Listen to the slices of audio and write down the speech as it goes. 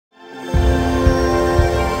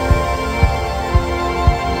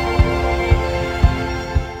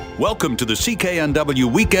Welcome to the CKNW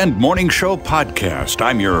Weekend Morning Show podcast.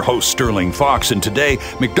 I'm your host, Sterling Fox, and today,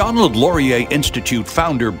 Macdonald-Laurier Institute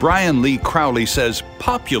founder Brian Lee Crowley says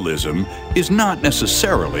populism is not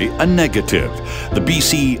necessarily a negative. The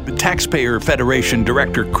BC Taxpayer Federation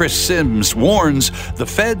Director Chris Sims warns the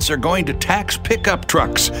feds are going to tax pickup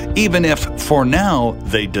trucks, even if, for now,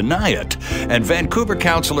 they deny it. And Vancouver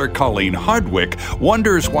Councillor Colleen Hardwick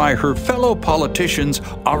wonders why her fellow politicians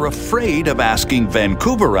are afraid of asking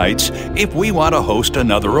Vancouverites if we want to host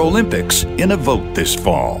another Olympics in a vote this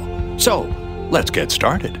fall. So, let's get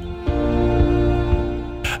started.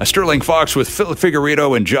 Sterling Fox with Phil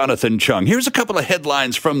Figueredo and Jonathan Chung. Here's a couple of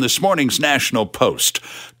headlines from this morning's National Post.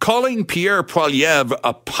 Calling Pierre Poilievre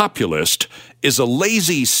a populist is a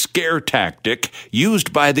lazy scare tactic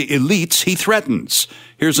used by the elites he threatens.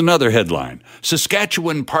 Here's another headline.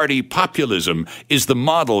 Saskatchewan Party populism is the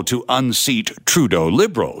model to unseat Trudeau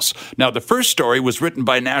Liberals. Now, the first story was written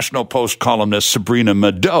by National Post columnist Sabrina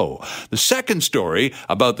Mado. The second story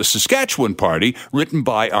about the Saskatchewan Party written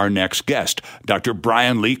by our next guest. Dr.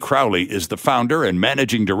 Brian Lee Crowley is the founder and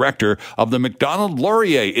managing director of the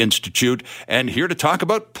Macdonald-Laurier Institute and here to talk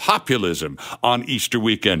about populism on Easter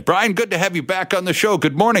weekend. Brian, good to have you back on the show.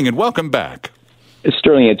 Good morning and welcome back.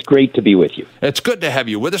 Sterling, it's great to be with you. It's good to have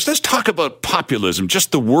you with us. Let's talk about populism,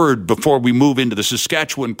 just the word before we move into the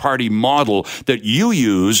Saskatchewan Party model that you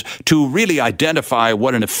use to really identify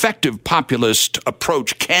what an effective populist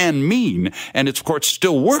approach can mean. And it's, of course,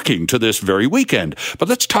 still working to this very weekend. But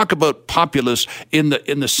let's talk about populists in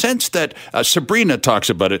the sense that Sabrina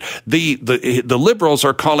talks about it. The Liberals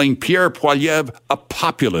are calling Pierre Poilievre a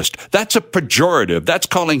populist. That's a pejorative. That's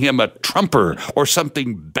calling him a Trumper or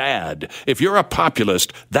something bad. If you're a populist,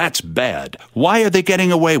 that's bad. Why are they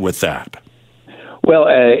getting away with that? Well,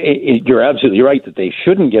 you're absolutely right that they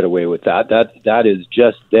shouldn't get away with that. That is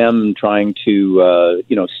just them trying to,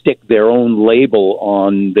 stick their own label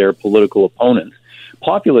on their political opponents.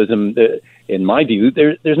 Populism, in my view,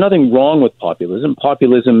 there's nothing wrong with populism.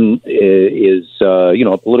 Populism is,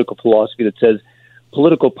 a political philosophy that says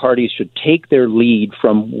political parties should take their lead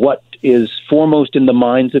from what is foremost in the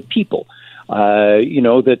minds of people.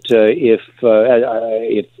 If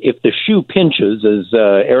the shoe pinches, as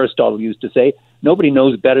Aristotle used to say, nobody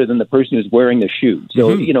knows better than the person who's wearing the shoe. So,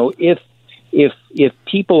 if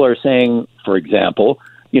people are saying, for example,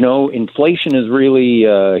 inflation is really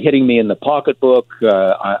hitting me in the pocketbook,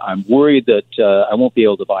 I'm worried that I won't be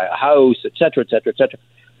able to buy a house, et cetera, et cetera, et cetera.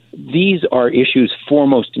 These are issues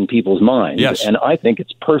foremost in people's minds. Yes. And I think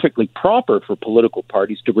it's perfectly proper for political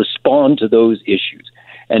parties to respond to those issues.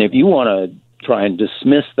 And if you want to try and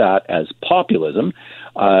dismiss that as populism,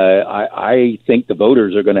 I think the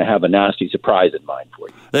voters are going to have a nasty surprise in mind for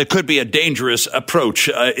you. That could be a dangerous approach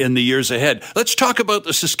in the years ahead. Let's talk about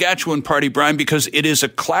the Saskatchewan Party, Brian, because it is a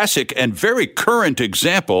classic and very current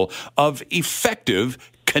example of effective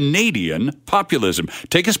Canadian populism.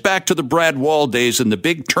 Take us back to the Brad Wall days and the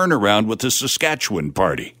big turnaround with the Saskatchewan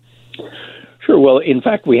Party. Sure. Well, in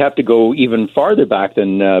fact, we have to go even farther back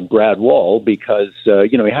than Brad Wall because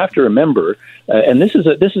you have to remember, and this is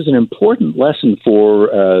an important lesson for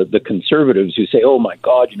the conservatives who say, "Oh my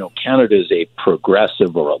God, Canada is a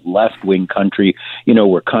progressive or a left-wing country.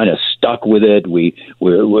 We're kind of stuck with it.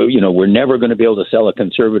 We're never going to be able to sell a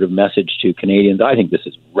conservative message to Canadians." I think this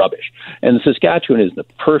is rubbish, and Saskatchewan is the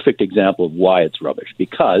perfect example of why it's rubbish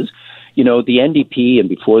because the NDP and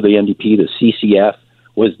before the NDP, the CCF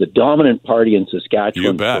was the dominant party in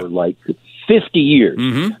Saskatchewan for like 50 years.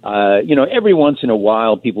 Mm-hmm. Every once in a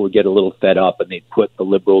while, people would get a little fed up and they'd put the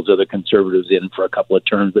Liberals or the Conservatives in for a couple of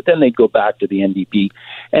terms, but then they'd go back to the NDP.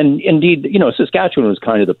 And indeed, Saskatchewan was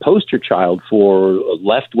kind of the poster child for a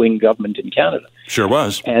left-wing government in Canada. Sure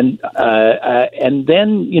was. And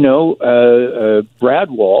then,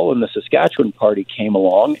 Brad Wall and the Saskatchewan Party came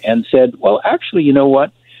along and said, well, actually, you know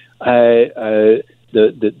what?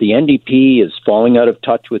 The NDP is falling out of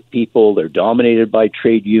touch with people. They're dominated by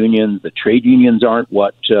trade unions. The trade unions aren't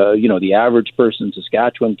what the average person in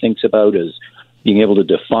Saskatchewan thinks about as being able to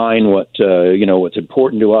define what's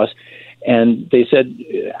important to us. And they said,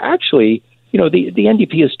 actually, the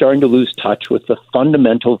NDP is starting to lose touch with the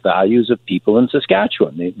fundamental values of people in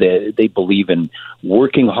Saskatchewan. They believe in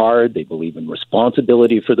working hard. They believe in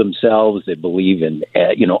responsibility for themselves. They believe in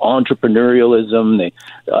entrepreneurialism.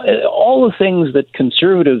 All the things that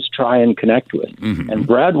conservatives try and connect with. Mm-hmm. And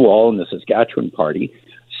Brad Wall and the Saskatchewan Party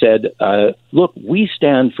said, look, we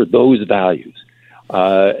stand for those values.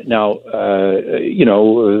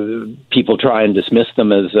 People try and dismiss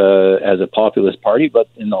them as a populist party, but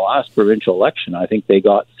in the last provincial election, I think they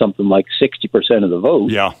got something like 60% of the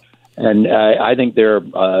vote. Yeah. And I think there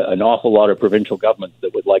are an awful lot of provincial governments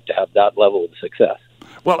that would like to have that level of success.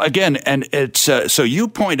 Well, again, and it's so you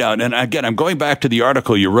point out, and again, I'm going back to the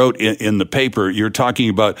article you wrote in the paper. You're talking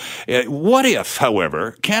about what if,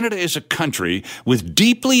 however, Canada is a country with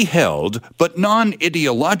deeply held but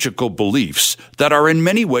non-ideological beliefs that are in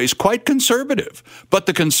many ways quite conservative, but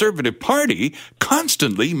the Conservative Party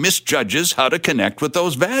constantly misjudges how to connect with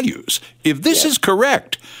those values. If this is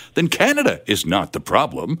correct, then Canada is not the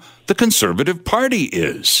problem. The Conservative Party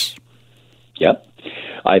is. Yep.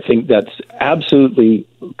 I think that's absolutely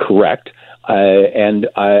correct, and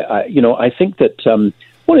I think that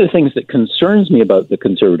one of the things that concerns me about the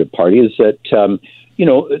Conservative Party is that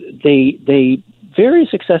they very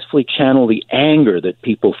successfully channel the anger that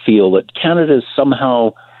people feel that Canada is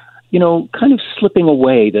somehow, kind of slipping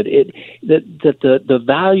away. That the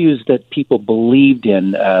values that people believed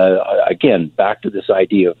in, again, back to this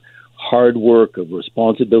idea of hard work, of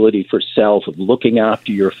responsibility for self, of looking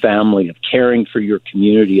after your family, of caring for your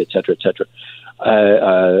community, et cetera,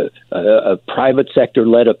 a private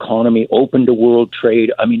sector-led economy, open to world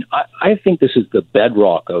trade. I mean, I think this is the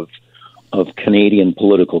bedrock of Canadian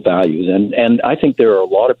political values, and I think there are a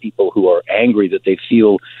lot of people who are angry that they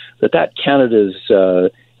feel that Canada's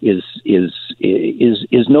is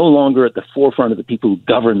no longer at the forefront of the people who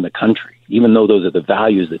govern the country, even though those are the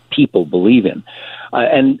values that people believe in.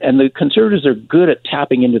 And the Conservatives are good at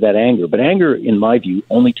tapping into that anger, but anger, in my view,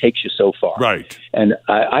 only takes you so far. Right. And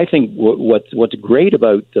I think what's great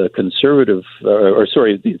about the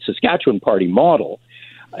the Saskatchewan Party model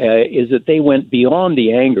is that they went beyond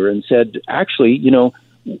the anger and said, actually,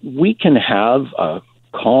 we can have a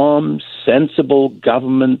calm, sensible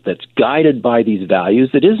government that's guided by these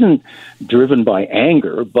values, that isn't driven by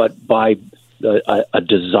anger, but by a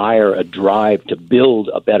desire, a drive to build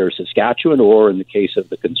a better Saskatchewan, or in the case of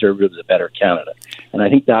the Conservatives, a better Canada. And I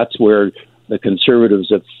think that's where the Conservatives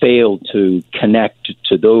have failed to connect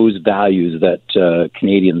to those values that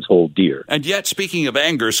Canadians hold dear. And yet, speaking of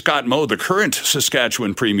anger, Scott Moe, the current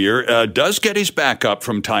Saskatchewan premier, does get his back up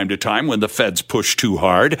from time to time when the feds push too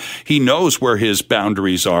hard. He knows where his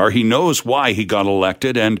boundaries are. He knows why he got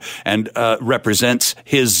elected and represents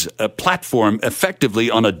his platform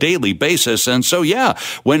effectively on a daily basis. And so,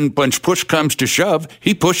 when push comes to shove,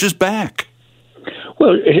 he pushes back.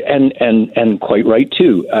 Well, and quite right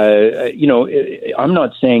too. I'm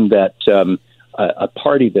not saying that a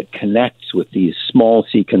party that connects with these small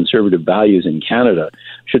C conservative values in Canada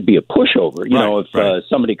should be a pushover. If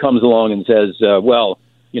somebody comes along and says, no,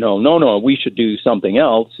 we should do something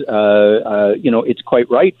else. It's quite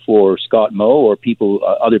right for Scott Moe or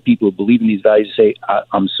other people who believe in these values to say,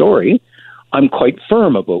 I'm sorry. I'm quite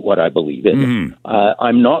firm about what I believe in. Mm-hmm.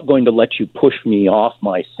 I'm not going to let you push me off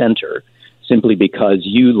my center simply because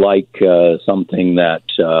you like something that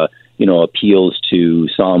appeals to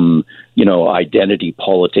some identity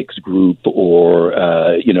politics group or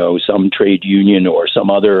some trade union or some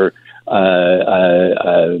other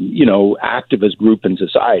activist group in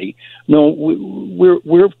society. No,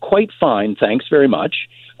 we're quite fine. Thanks very much.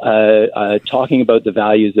 Talking about the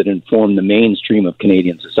values that inform the mainstream of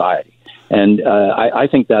Canadian society, and I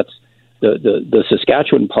think that's. The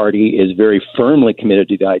Saskatchewan Party is very firmly committed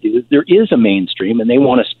to the idea that there is a mainstream and they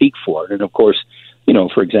want to speak for it. And of course,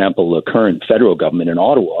 for example, the current federal government in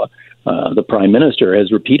Ottawa, the Prime Minister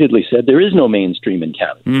has repeatedly said there is no mainstream in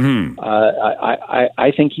Canada. Mm-hmm.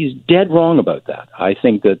 I think he's dead wrong about that. I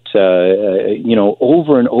think that,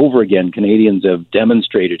 over and over again, Canadians have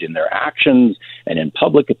demonstrated in their actions and in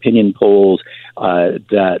public opinion polls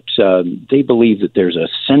that they believe that there's a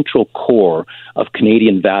central core of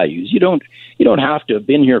Canadian values. You don't have to have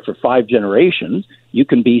been here for 5 generations. You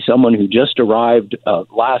can be someone who just arrived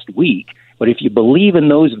last week. But if you believe in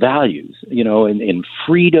those values, in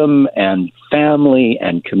freedom and family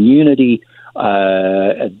and community,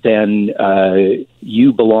 then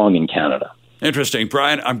you belong in Canada. Interesting.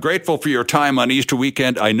 Brian, I'm grateful for your time on Easter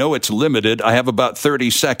weekend. I know it's limited. I have about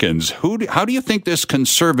 30 seconds. How do you think this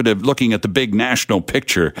Conservative, looking at the big national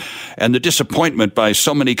picture and the disappointment by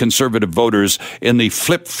so many Conservative voters in the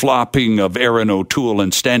flip-flopping of Erin O'Toole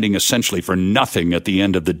and standing essentially for nothing at the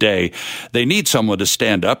end of the day, they need someone to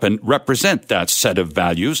stand up and represent that set of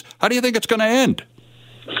values. How do you think it's going to end?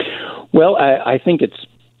 Well, I think it's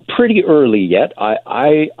pretty early yet.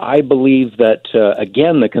 I believe that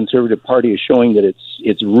again the Conservative Party is showing that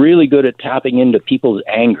it's really good at tapping into people's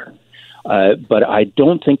anger. But I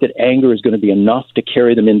don't think that anger is going to be enough to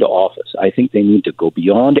carry them into office. I think they need to go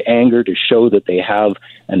beyond anger to show that they have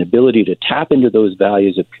an ability to tap into those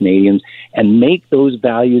values of Canadians and make those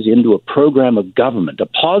values into a program of government, a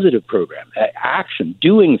positive program, action,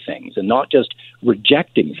 doing things, and not just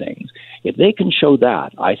rejecting things. If they can show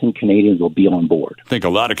that, I think Canadians will be on board. I think a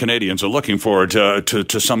lot of Canadians are looking forward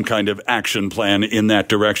to some kind of action plan in that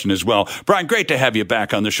direction as well. Brian, great to have you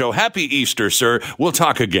back on the show. Happy Easter, sir. We'll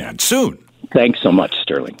talk again soon. Thanks so much,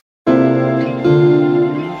 Sterling.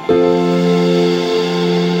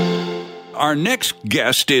 Our next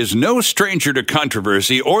guest is no stranger to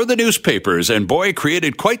controversy or the newspapers, and boy,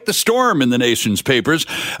 created quite the storm in the nation's papers.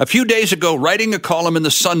 A few days ago, writing a column in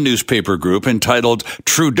the Sun newspaper group entitled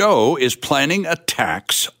 "Trudeau is Planning a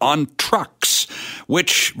Tax on Trucks,"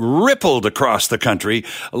 which rippled across the country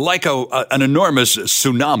like an enormous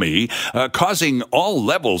tsunami, causing all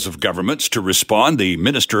levels of governments to respond. The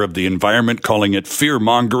Minister of the Environment calling it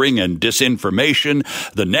fear-mongering and disinformation.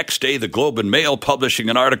 The next day, the Globe and Mail publishing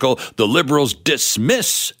an article, "The Liberals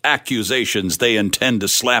dismiss accusations they intend to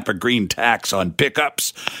slap a green tax on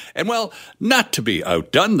pickups." And well, not to be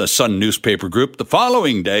outdone, the Sun newspaper group the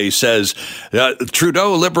following day says,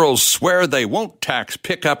 Trudeau Liberals swear they won't tax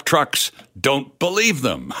pickup trucks. Don't believe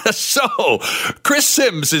them. So, Chris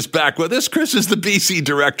Sims is back with us. Chris is the BC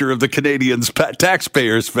director of the Canadian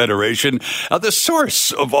Taxpayers Federation, the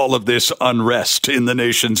source of all of this unrest in the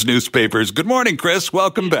nation's newspapers. Good morning, Chris.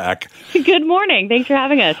 Welcome back. Good morning. Thanks for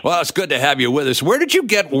having us. Well, it's good to have you with us. Where did you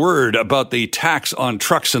get word about the tax on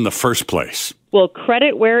trucks in the first place? Well,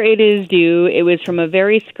 credit where it is due. It was from a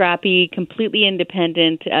very scrappy, completely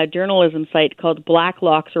independent journalism site called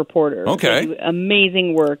Blacklock's Reporter. Okay. They do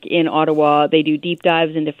amazing work in Ottawa. They do deep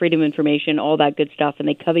dives into freedom of information, all that good stuff, and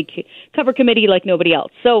they cover committee like nobody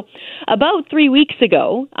else. So about 3 weeks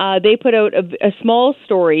ago, they put out a small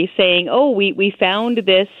story saying, we found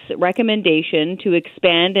this recommendation to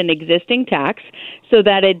expand an existing tax so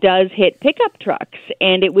that it does hit pickup trucks.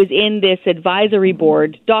 And it was in this advisory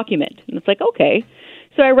board document. And it's like, okay.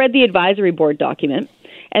 So I read the advisory board document,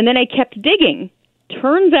 and then I kept digging.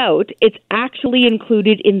 Turns out it's actually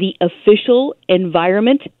included in the official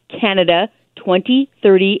Environment Canada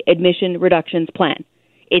 2030 Emission Reductions Plan.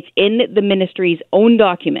 It's in the ministry's own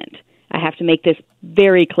document. I have to make this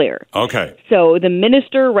very clear. Okay. So the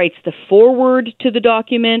minister writes the foreword to the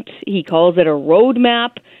document. He calls it a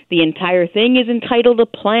roadmap. The entire thing is entitled a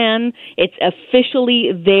plan. It's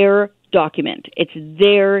officially their document. It's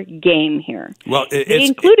their game here. Well, they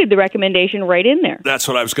included the recommendation right in there. That's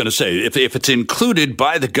what I was going to say. If it's included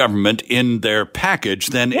by the government in their package,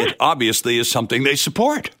 then it obviously is something they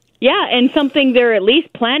support. Yeah, and something they're at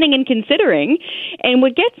least planning and considering. And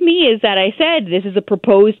what gets me is that I said this is a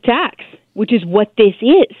proposed tax, which is what this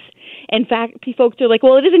is. In fact, folks are like,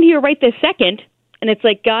 well, it isn't here right this second. And it's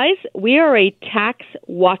like, guys, we are a tax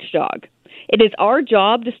watchdog. It is our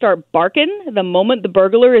job to start barking the moment the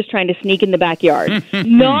burglar is trying to sneak in the backyard,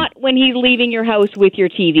 not when he's leaving your house with your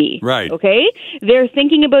TV. Right. Okay? They're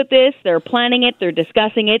thinking about this. They're planning it. They're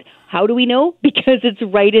discussing it. How do we know? Because it's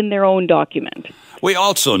right in their own document. We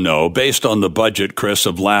also know, based on the budget, Chris,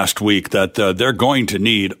 of last week, that they're going to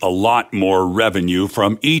need a lot more revenue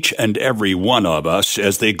from each and every one of us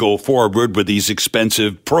as they go forward with these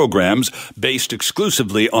expensive programs based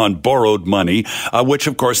exclusively on borrowed money, which,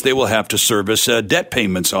 of course, they will have to service debt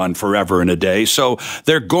payments on forever and a day. So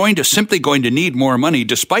they're simply going to need more money,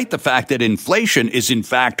 despite the fact that inflation is, in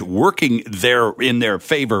fact, working in their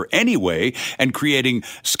favor anyway and creating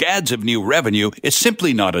scads of new revenue. Is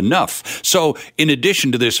simply not enough. So in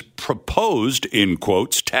addition to this proposed, in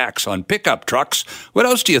quotes, tax on pickup trucks, what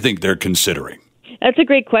else do you think they're considering? That's a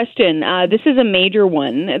great question. This is a major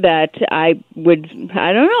one that I don't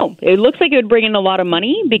know. It looks like it would bring in a lot of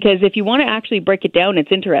money because if you want to actually break it down,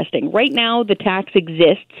 it's interesting. Right now, the tax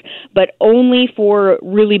exists, but only for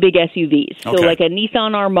really big SUVs. So like a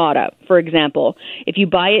Nissan Armada, for example. If you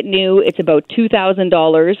buy it new, it's about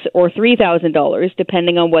 $2,000 or $3,000,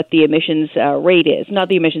 depending on what the emissions rate is. Not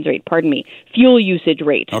the emissions rate, pardon me. Fuel usage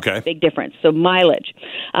rate. Okay. Big difference. So mileage.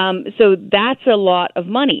 So that's a lot of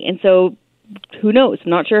money. And so who knows? I'm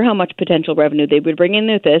not sure how much potential revenue they would bring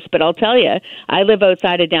in with this, but I'll tell you, I live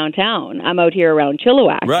outside of downtown. I'm out here around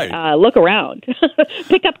Chilliwack. Right. Look around.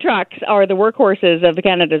 Pickup trucks are the workhorses of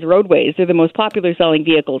Canada's roadways. They're the most popular selling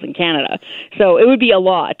vehicles in Canada. So it would be a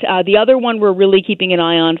lot. The other one we're really keeping an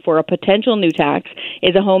eye on for a potential new tax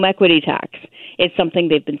is a home equity tax. It's something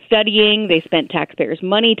they've been studying. They spent taxpayers'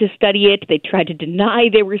 money to study it. They tried to deny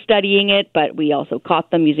they were studying it, but we also caught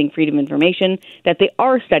them using freedom of information that they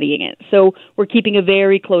are studying it. So we're keeping a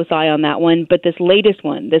very close eye on that one. But this latest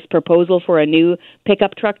one, this proposal for a new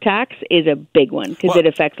pickup truck tax, is a big one because it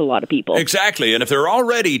affects a lot of people. Exactly. And if they're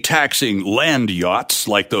already taxing land yachts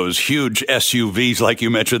like those huge SUVs, like you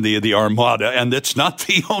mentioned, the Armada, and it's not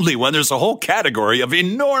the only one. There's a whole category of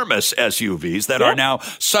enormous SUVs that are now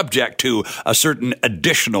subject to a certain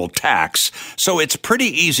additional tax. So it's pretty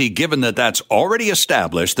easy, given that that's already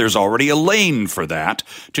established, there's already a lane for that,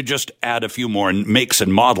 to just add a few more makes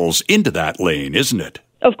and models into that lane, isn't it?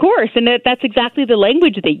 Of course, and that's exactly the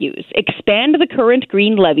language they use. Expand the current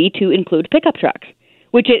green levy to include pickup trucks,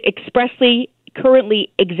 which it expressly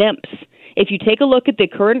currently exempts. If you take a look at the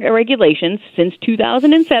current regulations since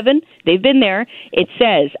 2007, they've been there, it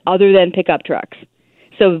says other than pickup trucks.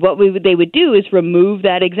 So what they would do is remove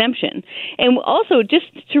that exemption. And also, just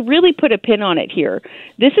to really put a pin on it here,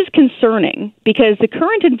 this is concerning because the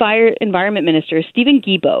current Environment Minister, Stephen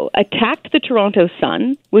Guilbeault, attacked the Toronto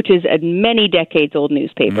Sun, which is a many decades old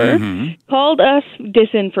newspaper, called us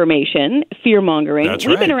disinformation, fear-mongering.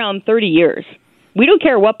 We've been around 30 years. We don't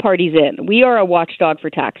care what party's in. We are a watchdog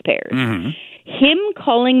for taxpayers. Him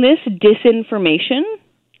calling this disinformation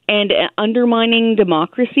and undermining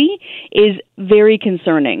democracy is very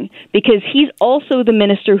concerning because he's also the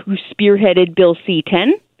minister who spearheaded Bill C-10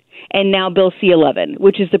 and now Bill C-11,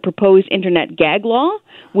 which is the proposed internet gag law,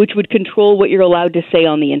 which would control what you're allowed to say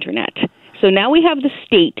on the internet. So now we have the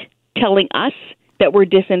state telling us that we're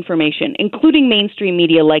disinformation, including mainstream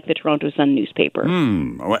media like the Toronto Sun newspaper.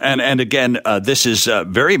 And again, this is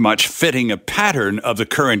very much fitting a pattern of the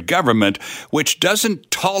current government, which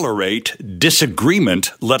doesn't tolerate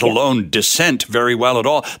disagreement, let alone dissent, very well at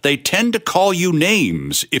all. They tend to call you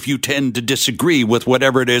names if you tend to disagree with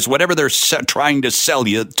whatever it is, whatever they're trying to sell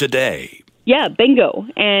you today. Yeah, bingo.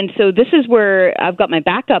 And so this is where I've got my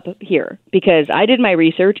backup here because I did my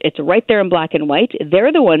research. It's right there in black and white.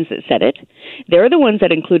 They're the ones that said it. They're the ones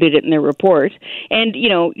that included it in their report. And, you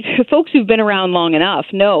know, folks who've been around long enough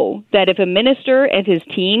know that if a minister and his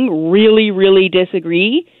team really, really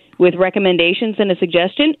disagree with recommendations and a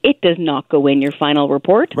suggestion, it does not go in your final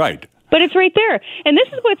report. Right. But it's right there. And this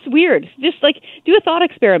is what's weird. Just like do a thought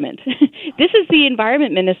experiment. This is the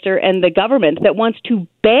Environment Minister and the government that wants to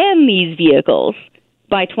ban these vehicles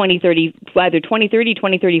by 2030, either 2030,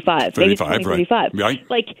 2035. Maybe 2035. Right.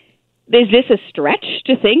 Like, is this a stretch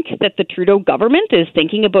to think that the Trudeau government is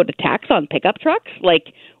thinking about a tax on pickup trucks?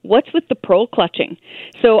 Like, what's with the pearl clutching?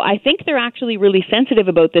 So I think they're actually really sensitive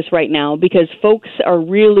about this right now because folks are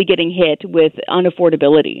really getting hit with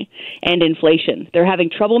unaffordability and inflation. They're having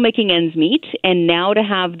trouble making ends meet, and now to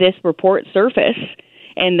have this report surface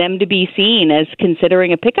and them to be seen as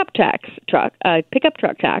considering a pickup truck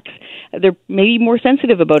tax, they're maybe more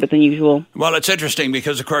sensitive about it than usual. Well, it's interesting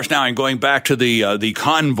because, of course, now I'm going back to the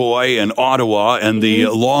convoy in Ottawa and the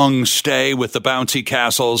long stay with the bouncy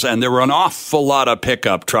castles, and there were an awful lot of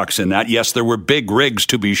pickup trucks in that. Yes, there were big rigs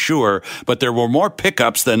to be sure, but there were more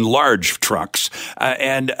pickups than large trucks.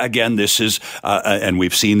 And again, this is, and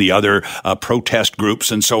we've seen the other protest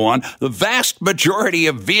groups and so on. The vast majority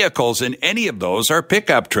of vehicles in any of those are pickup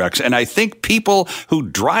trucks, and I think people who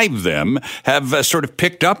drive them have sort of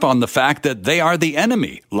picked up on the fact that they are the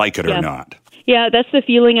enemy, like it or not. Yeah, that's the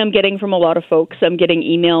feeling I'm getting from a lot of folks. I'm getting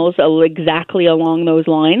emails exactly along those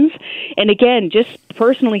lines. And again, just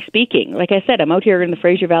personally speaking, like I said, I'm out here in the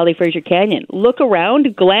Fraser Valley, Fraser Canyon. Look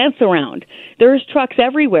around, glance around. There's trucks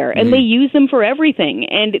everywhere, and they use them for everything.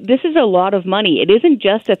 And this is a lot of money. It isn't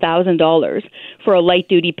just $1,000 for a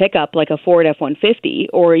light-duty pickup like a Ford F-150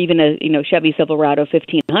 or even a Chevy Silverado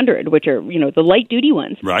 1500, which are the light-duty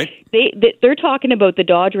ones. Right. They're talking about the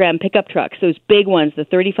Dodge Ram pickup trucks, those big ones, the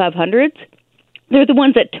 3500s. They're the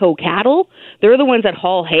ones that tow cattle. They're the ones that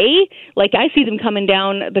haul hay. Like, I see them coming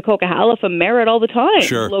down the Coquihalla from Merritt all the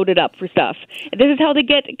time, loaded up for stuff. This is how they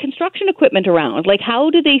get construction equipment around. Like, how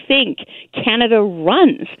do they think Canada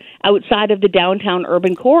runs outside of the downtown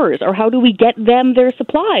urban cores? Or how do we get them their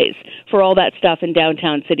supplies for all that stuff in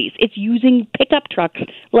downtown cities? It's using pickup trucks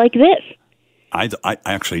like this. I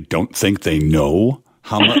actually don't think they know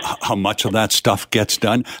how much of that stuff gets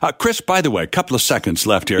done. Chris, by the way, a couple of seconds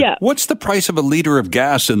left here. Yeah. What's the price of a liter of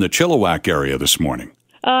gas in the Chilliwack area this morning?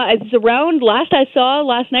 It's around, last I saw,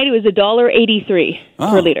 last night, it was $1.83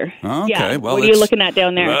 per liter. Okay. Yeah. Well, what are you looking at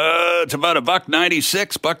down there? It's about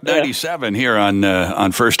 $1.96, $1.97 here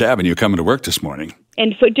on First Avenue coming to work this morning.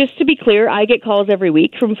 And just to be clear, I get calls every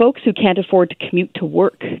week from folks who can't afford to commute to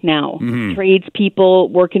work now. Mm-hmm. Tradespeople,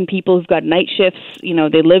 working people who've got night shifts. You know,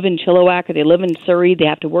 they live in Chilliwack or they live in Surrey. They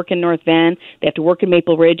have to work in North Van. They have to work in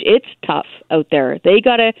Maple Ridge. It's tough out there. They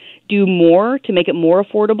got to do more to make it more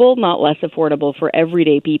affordable, not less affordable for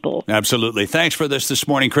everyday people. Absolutely. Thanks for this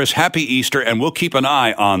morning, Chris. Happy Easter, and we'll keep an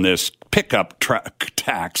eye on this pickup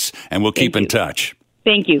tax, and we'll keep in touch.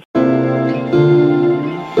 Thank you.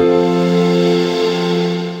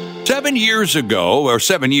 7 years ago, or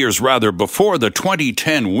 7 years rather, before the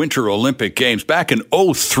 2010 Winter Olympic Games, back in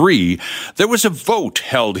 2003, there was a vote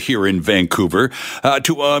held here in Vancouver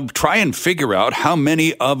to try and figure out how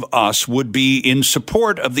many of us would be in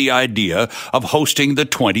support of the idea of hosting the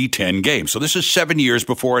 2010 Games. So this is 7 years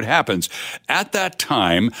before it happens. At that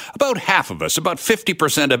time, about half of us, about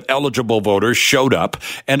 50% of eligible voters showed up,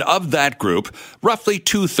 and of that group, roughly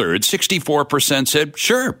two-thirds, 64% said,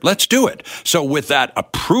 sure, let's do it. So with that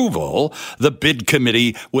approval, the bid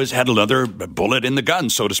committee had another bullet in the gun,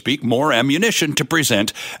 so to speak, more ammunition to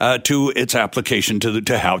present to its application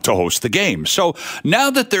to how to host the game. So now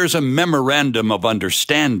that there's a memorandum of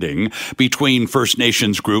understanding between First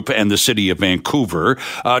Nations group and the city of Vancouver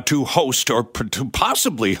to host or to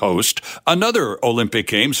possibly host another Olympic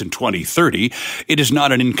Games in 2030, it is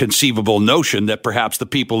not an inconceivable notion that perhaps the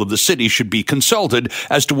people of the city should be consulted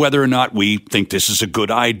as to whether or not we think this is a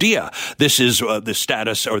good idea. This is the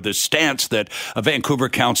status or the stance that Vancouver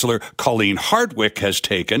councillor Colleen Hardwick has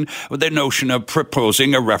taken with the notion of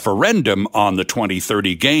proposing a referendum on the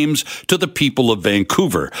 2030 Games to the people of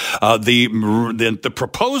Vancouver. The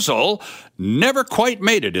proposal never quite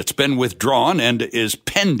made it. It's been withdrawn and is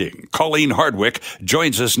pending. Colleen Hardwick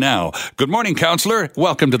joins us now. Good morning, councillor.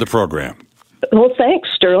 Welcome to the program. Well, thanks,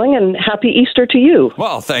 Sterling, and happy Easter to you.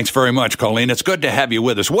 Well, thanks very much, Colleen. It's good to have you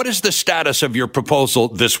with us. What is the status of your proposal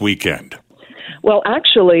this weekend? Well,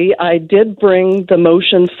 actually, I did bring the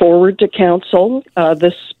motion forward to council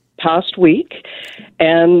this past week,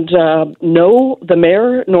 and no, the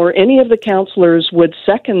mayor nor any of the councillors would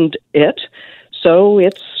second it, so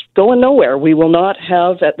it's going nowhere. We will not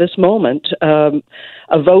have, at this moment,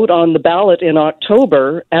 a vote on the ballot in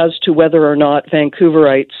October as to whether or not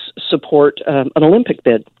Vancouverites support an Olympic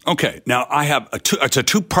bid. Okay, now I have it's a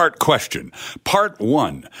two-part question. Part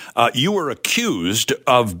one, you were accused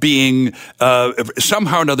of being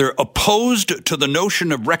somehow or another opposed to the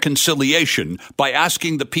notion of reconciliation by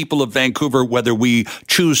asking the people of Vancouver whether we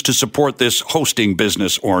choose to support this hosting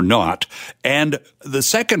business or not. And the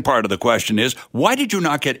second part of the question is, why did you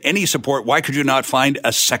not get any support? Why could you not find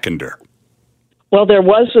a seconder? Well, there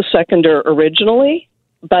was a seconder originally,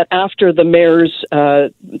 but after the mayor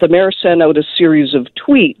sent out a series of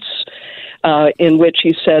tweets in which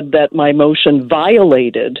he said that my motion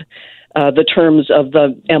violated the terms of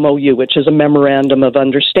the MOU, which is a memorandum of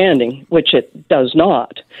understanding, which it does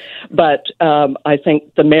not. But I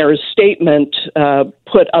think the mayor's statement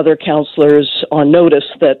put other councillors on notice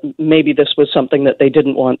that maybe this was something that they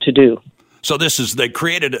didn't want to do. So they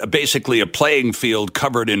created basically a playing field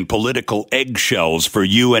covered in political eggshells for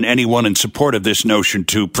you and anyone in support of this notion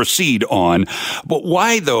to proceed on. But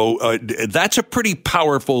why, though? That's a pretty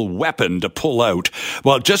powerful weapon to pull out.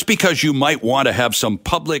 Well, just because you might want to have some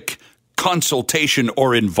public consultation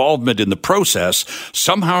or involvement in the process,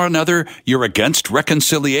 somehow or another you're against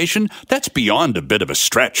reconciliation? That's beyond a bit of a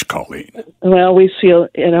stretch, Colleen. Well, we feel,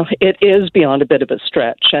 it is beyond a bit of a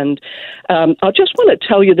stretch. And I just want to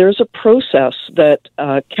tell you there's a process that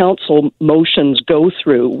council motions go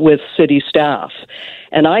through with city staff.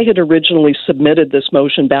 And I had originally submitted this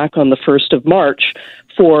motion back on the 1st of March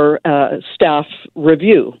for staff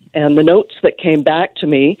review. And the notes that came back to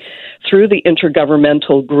me through the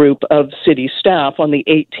intergovernmental group of city staff on the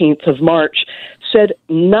 18th of March said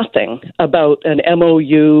nothing about an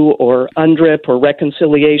MOU or UNDRIP or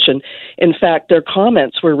reconciliation. In fact, their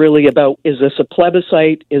comments were really about, is this a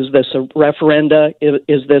plebiscite? Is this a referenda?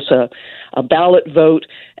 Is this a ballot vote?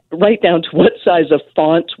 Right down to what size of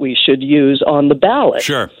font we should use on the ballot.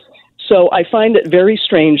 Sure. So I find it very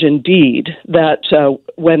strange indeed that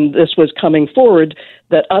when this was coming forward,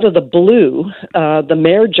 that out of the blue, the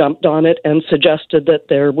mayor jumped on it and suggested that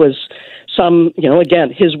there was some,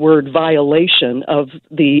 again, his word, violation of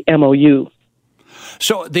the MOU.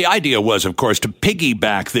 So the idea was, of course, to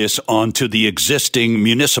piggyback this onto the existing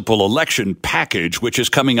municipal election package, which is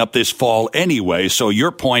coming up this fall anyway. So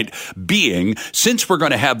your point being, since we're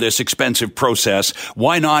going to have this expensive process,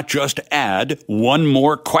 why not just add one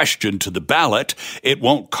more question to the ballot? It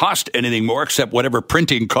won't cost anything more except whatever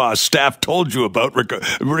printing costs staff told you about,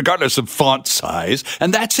 regardless of font size.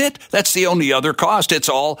 And that's it. That's the only other cost. It's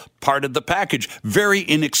all part of the package. Very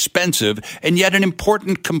inexpensive, and yet an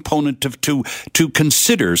important component to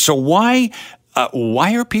consider. So why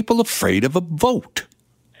are people afraid of a vote?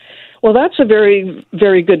 Well, that's a very,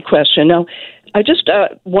 very good question. Now, I just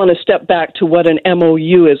want to step back to what an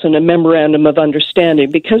MOU is and a memorandum of understanding,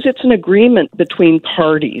 because it's an agreement between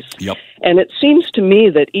parties. Yep. And it seems to me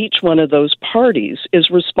that each one of those parties is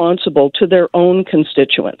responsible to their own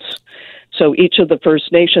constituents. So each of the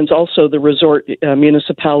First Nations, also the resort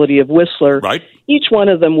municipality of Whistler, right, each one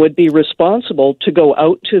of them would be responsible to go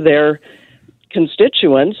out to their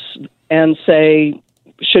constituents and say,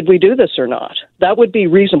 should we do this or not? That would be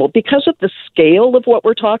reasonable. Because of the scale of what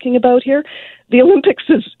we're talking about here, the Olympics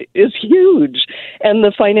is huge, and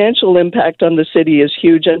the financial impact on the city is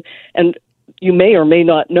huge. And you may or may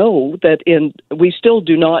not know that we still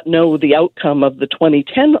do not know the outcome of the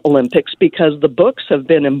 2010 Olympics because the books have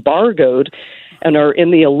been embargoed and are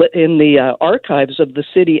in the archives of the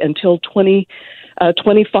city until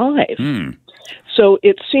 2025. So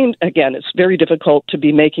it seems, again, it's very difficult to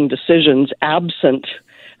be making decisions absent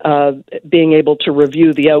being able to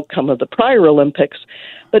review the outcome of the prior Olympics.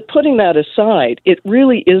 But putting that aside, it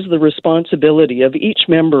really is the responsibility of each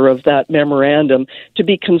member of that memorandum to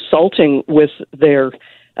be consulting with their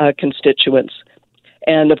constituents.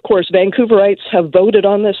 And, of course, Vancouverites have voted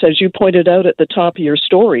on this, as you pointed out at the top of your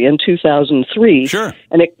story, in 2003. Sure.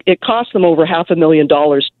 And it cost them over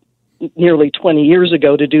 $500,000 nearly 20 years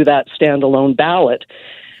ago to do that standalone ballot.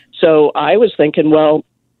 So I was thinking, well,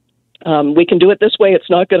 we can do it this way. It's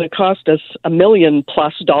not going to cost us $1 million+,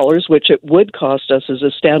 which it would cost us as a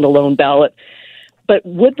standalone ballot. But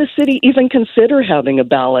would the city even consider having a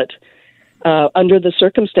ballot under the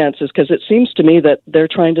circumstances? Because it seems to me that they're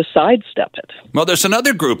trying to sidestep it. Well, there's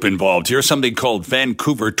another group involved here, something called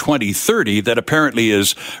Vancouver 2030, that apparently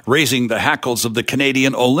is raising the hackles of the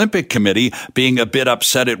Canadian Olympic Committee, being a bit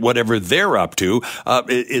upset at whatever they're up to.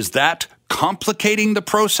 Is that complicating the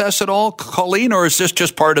process at all, Colleen, or is this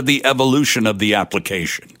just part of the evolution of the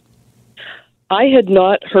application? I had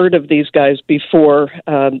not heard of these guys before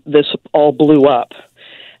this all blew up.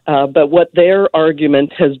 But what their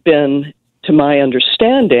argument has been, to my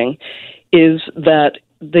understanding, is that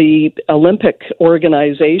the Olympic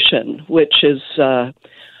organization, which is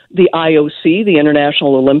the IOC, the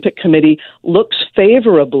International Olympic Committee, looks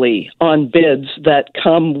favorably on bids that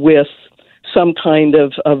come with some kind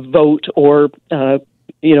of vote or,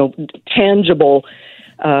 tangible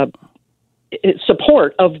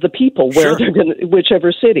support of the people where they're going,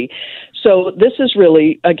 whichever city. So this is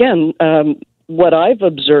really, again, what I've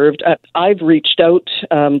observed. I've reached out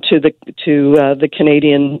to the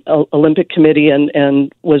Canadian Olympic Committee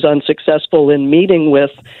and was unsuccessful in meeting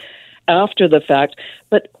with after the fact.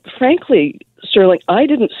 But frankly, Sterling, I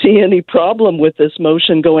didn't see any problem with this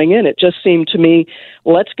motion going in. It just seemed to me,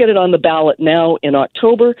 let's get it on the ballot now in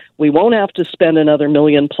October. We won't have to spend another $1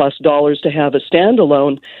 million+ to have a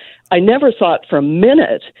standalone. I never thought for a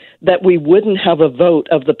minute that we wouldn't have a vote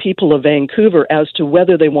of the people of Vancouver as to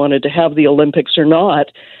whether they wanted to have the Olympics or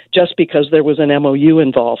not, just because there was an MOU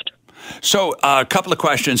involved. So a couple of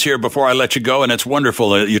questions here before I let you go, and it's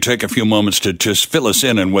wonderful you take a few moments to just fill us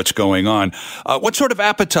in on what's going on. What sort of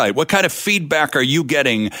appetite, what kind of feedback are you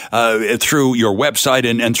getting through your website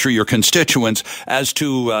and through your constituents as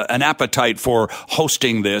to an appetite for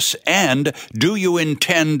hosting this? And do you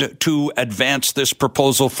intend to advance this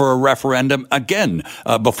proposal for a referendum again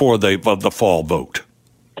before the fall vote?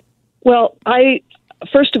 Well,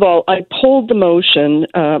 first of all, I pulled the motion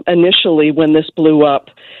initially when this blew up,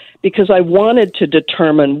 because I wanted to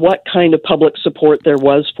determine what kind of public support there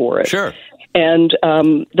was for it. Sure. And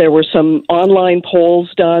there were some online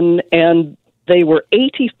polls done, and they were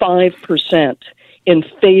 85% in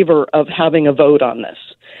favor of having a vote on this.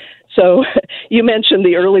 So you mentioned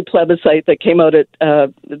the early plebiscite that came out at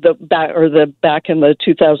back in the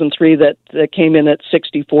 2003 that came in at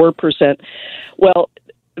 64%. Well,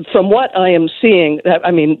 from what I am seeing,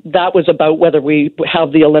 that was about whether we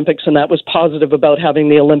have the Olympics, and that was positive about having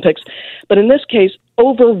the Olympics. But in this case,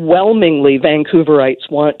 overwhelmingly, Vancouverites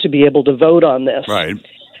want to be able to vote on this. Right.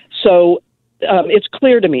 So it's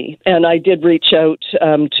clear to me, and I did reach out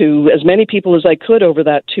to as many people as I could over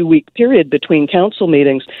that 2-week period between council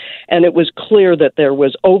meetings, and it was clear that there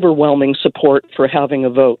was overwhelming support for having a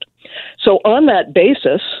vote. So on that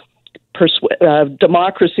basis,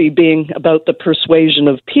 democracy being about the persuasion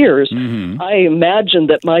of peers, I imagine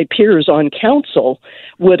that my peers on council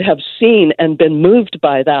would have seen and been moved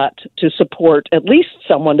by that to support at least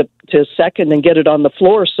someone to second and get it on the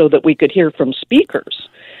floor so that we could hear from speakers.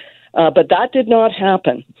 But that did not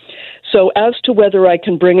happen. So as to whether I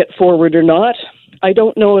can bring it forward or not, I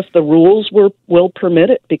don't know if the rules will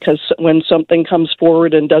permit it, because when something comes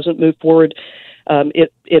forward and doesn't move forward,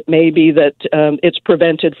 it may be that it's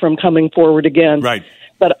prevented from coming forward again. Right.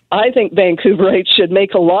 But I think Vancouverites should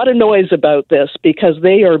make a lot of noise about this, because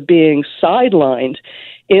they are being sidelined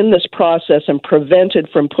in this process and prevented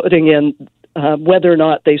from putting in whether or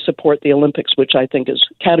not they support the Olympics, which I think is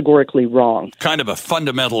categorically wrong. Kind of a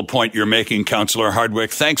fundamental point you're making, Councillor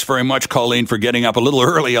Hardwick. Thanks very much, Colleen, for getting up a little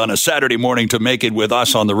early on a Saturday morning to make it with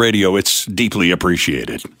us on the radio. It's deeply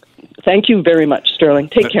appreciated. Thank you very much, Sterling.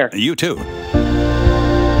 Take care. You too.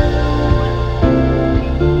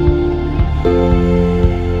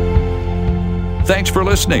 Thanks for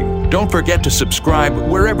listening. Don't forget to subscribe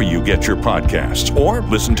wherever you get your podcasts, or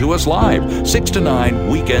listen to us live 6 to 9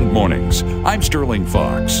 weekend mornings. I'm Sterling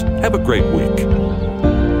Fox. Have a great week.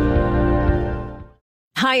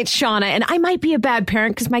 Hi, it's Shauna, and I might be a bad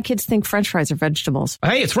parent because my kids think French fries are vegetables.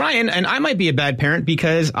 Hey, it's Ryan, and I might be a bad parent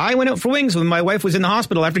because I went out for wings when my wife was in the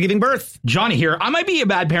hospital after giving birth. Johnny here. I might be a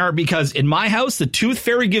bad parent because in my house, the tooth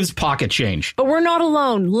fairy gives pocket change. But we're not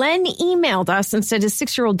alone. Len emailed us and said his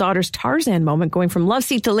 6-year-old daughter's Tarzan moment going from love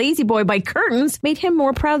seat to lazy boy by curtains made him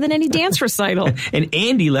more proud than any dance recital. And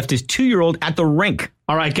Andy left his 2-year-old at the rink.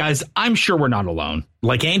 All right, guys, I'm sure we're not alone.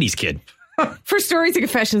 Like Andy's kid. For stories and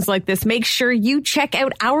confessions like this, make sure you check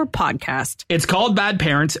out our podcast. It's called Bad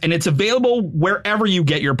Parents, and it's available wherever you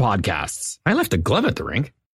get your podcasts. I left a glove at the rink.